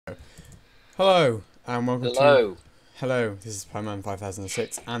Hello, and welcome to... Hello. Hello, this is Pieman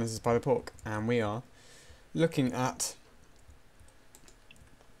 5006, and this is By the Pork, and we are looking at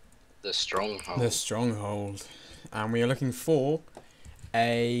The stronghold. the stronghold, and we are looking for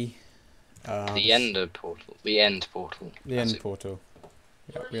a... The ender portal. The end portal. The end portal.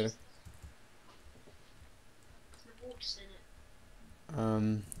 Yeah,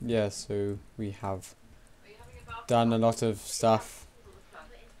 yeah, so we have done a lot of stuff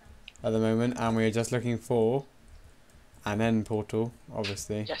at the moment, and we are just looking for an end portal,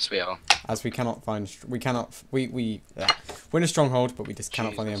 obviously. Yes, we are. As we cannot find, we're in a stronghold, but we just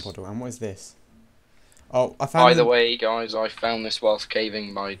cannot find the end portal. And what is this? Oh, I found. By the way, guys, I found this whilst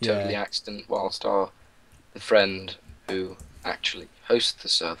caving by totally accident, whilst the friend who actually hosts the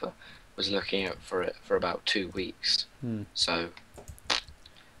server was looking out for it for about 2 weeks. So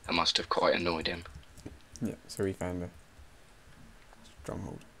that must have quite annoyed him. Yeah, so we found a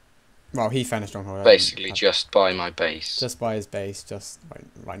stronghold. Well, he found a stronghold. Basically, just by my base. Just by his base, just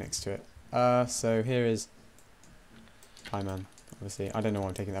right next to it. So here is Pieman. Obviously, I don't know why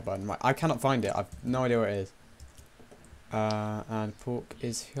I'm taking that button. I cannot find it. I've no idea where it is. And Pork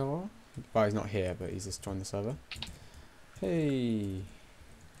is here. Well, he's not here, but he's just joined the server. Hey.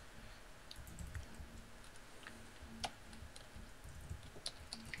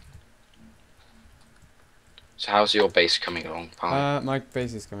 So how's your base coming along, Pie? My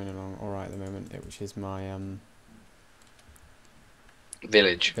base is coming along alright at the moment, which is my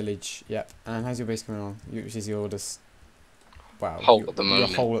Village. Village, yep. And how's your base coming along? Which is your just hole at the moment.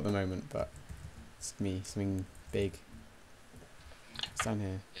 Your hole at the moment, but it's me, something big. It's down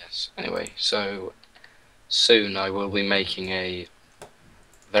here. Yes. Anyway, so soon I will be making a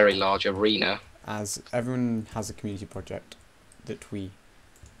very large arena. As everyone has a community project that we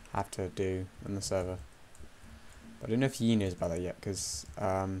have to do on the server. But I don't know if Yi knows about that yet, because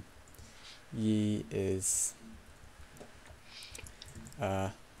Yi is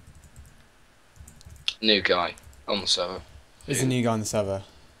New guy on the server. Is a new guy on the server.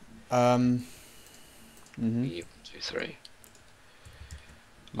 1, 2, 3.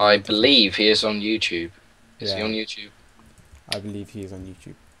 I believe he is on YouTube. Is he on YouTube? I believe he is on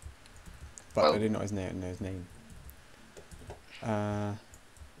YouTube. But Well, I do not know his name.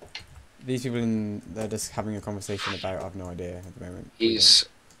 These people they're just having a conversation about, I have no idea at the moment. He's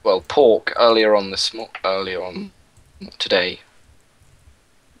well, Pork earlier on today.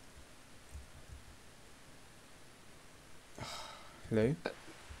 Hello?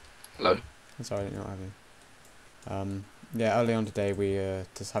 Hello? I'm sorry, I didn't know what happened. Yeah, early on today we were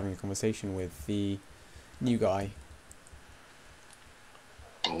just having a conversation with the new guy.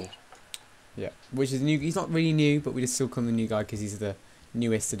 Oh. Yeah, which is new. He's not really new, but we just still call him the new guy because he's the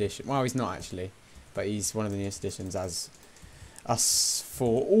newest edition. Well, he's not actually, but he's one of the newest editions. As us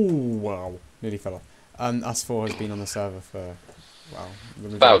four, oh wow, nearly fell off. Us four has been on the server for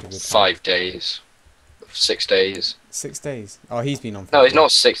About 5 days, 6 days. 6 days. Oh, he's been on. For no, it's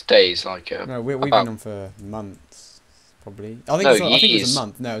not 6 days. Like no, we've been on for months, probably. I think it was a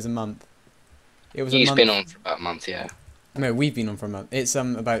month. No, it was a month. It was. He's been on for about a month, yeah. No, we've been on for a month. It's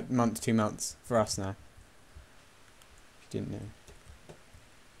about a month, 2 months for us now. If you didn't know.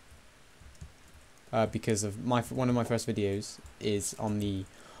 Because of one of my first videos is on the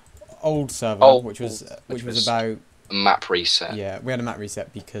old server, which was about a map reset. Yeah, we had a map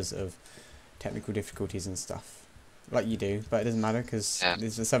reset because of technical difficulties and stuff, like you do. But it doesn't matter because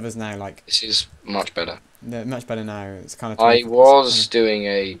the server's now like. This is much better. They're much better now. It's kind of. I was doing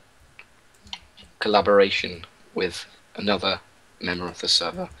a collaboration with another member of the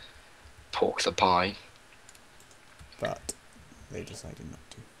server, Pork the Pie. But they decided not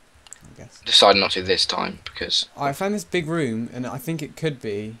to, I guess. Decided not to this time because I found this big room, and I think it could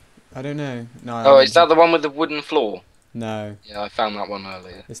be. I don't know. No. Oh, is that the one with the wooden floor? No. Yeah, I found that one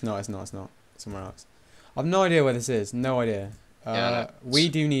earlier. It's not. It's not. It's not. Somewhere else. I've no idea where this is. No idea. We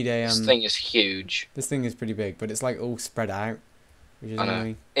do need a. This thing is huge. This thing is pretty big, but it's like all spread out, which is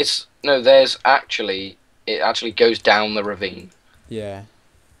annoying. It actually goes down the ravine. Yeah.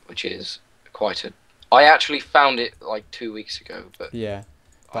 Which is quite a. I actually found it like 2 weeks ago, but. Yeah,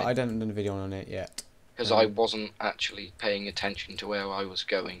 but I haven't done a video on it yet. Because I wasn't actually paying attention to where I was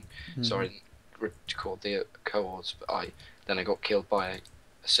going, so I didn't record the cohorts. But then I got killed by a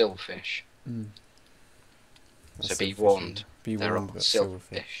silverfish. So be warned. Be there warned are about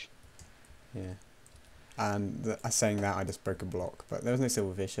silverfish. Yeah. And saying that, I just broke a block, but there was no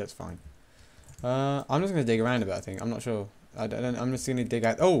silverfish. So it's fine. I'm just gonna dig around a bit. I think I'm not sure. I'm just gonna dig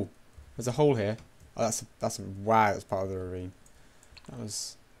out. Oh, there's a hole here. Oh, wow. That's part of the ravine. That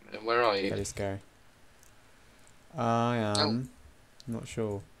was. Where are you? Very scary. I am not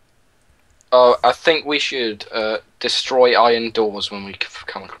sure. Oh, I think we should destroy iron doors when we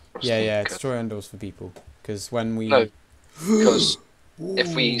come across Yeah, them. yeah, destroy iron doors for people. Because when No, we... because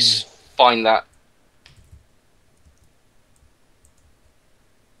if we find that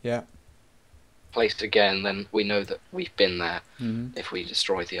Yeah. place again, then we know that we've been there. Mm-hmm. If we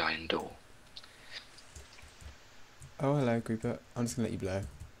destroy the iron door. Oh, hello, creeper. I'm just gonna let you blow.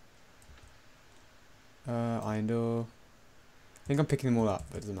 Iron door. I think I'm picking them all up,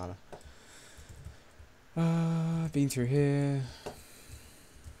 but it doesn't matter. Been through here.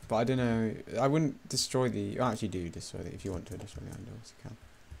 But I don't know. I wouldn't destroy the... You actually do destroy it if you want to destroy the iron doors. You can.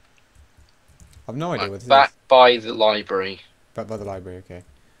 I've no idea Right, what this back is. by the library. Back by the library, okay.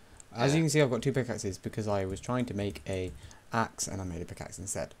 As you can see, I've got 2 pickaxes because I was trying to make a axe and I made a pickaxe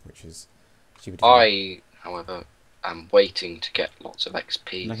instead, which is stupid. I, however, am waiting to get lots of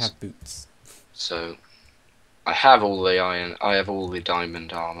XP. And I have boots. So I have all the iron, I have all the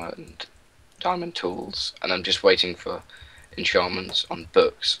diamond armor and diamond tools, and I'm just waiting for enchantments on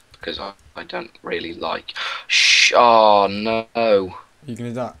books because I don't really like. Shh! Oh no! Are you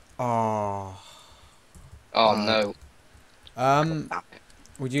gonna die? Oh. Oh no!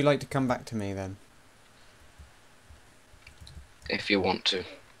 Would you like to come back to me then? If you want to.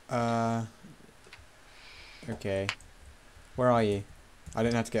 Okay. Where are you? I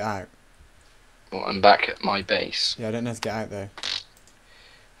don't know how to get out. Well, I'm back at my base. Yeah, I don't know how to get out though.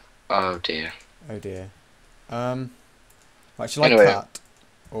 Oh dear. Oh dear. Right, shall I Anyway. cut?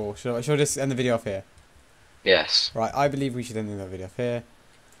 Or shall I just end the video off here? Yes. Right, I believe we should end the video off here.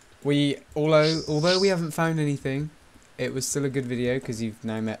 Although we haven't found anything, it was still a good video because you've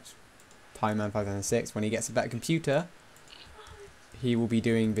now met Pieman 5006. When he gets a better computer, he will be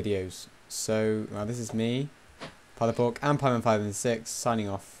doing videos. So, this is me, Pork, and Pieman 5006 signing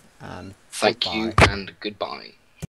off, and Thank goodbye. you and goodbye.